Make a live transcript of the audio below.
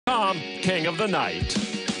crowned king of the night.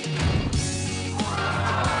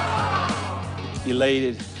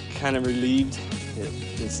 Elated, kind of relieved.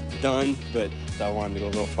 It's done, but I wanted to go a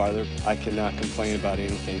little farther. I cannot complain about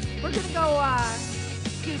anything. We're going to go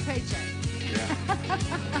get a paycheck.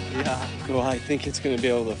 Yeah. Well, I think it's going to be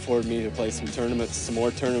able to afford me to play some tournaments, some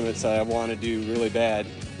more tournaments that I want to do really bad.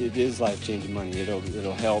 It is life-changing money. It'll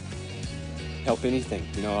help anything.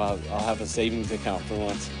 You know, I'll have a savings account for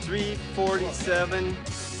once. 347,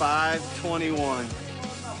 521.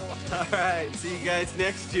 All right, see you guys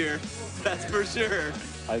next year. That's for sure.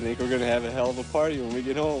 I think we're going to have a hell of a party when we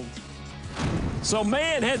get home. So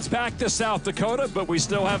Mahin heads back to South Dakota, but we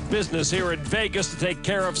still have business here in Vegas to take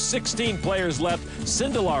care of. 16 players left.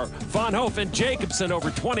 Sindelar, Von Hof, and Jacobson over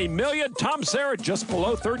 20 million. Tom Serra just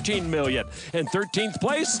below 13 million. In 13th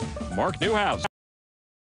place, Mark Newhouse.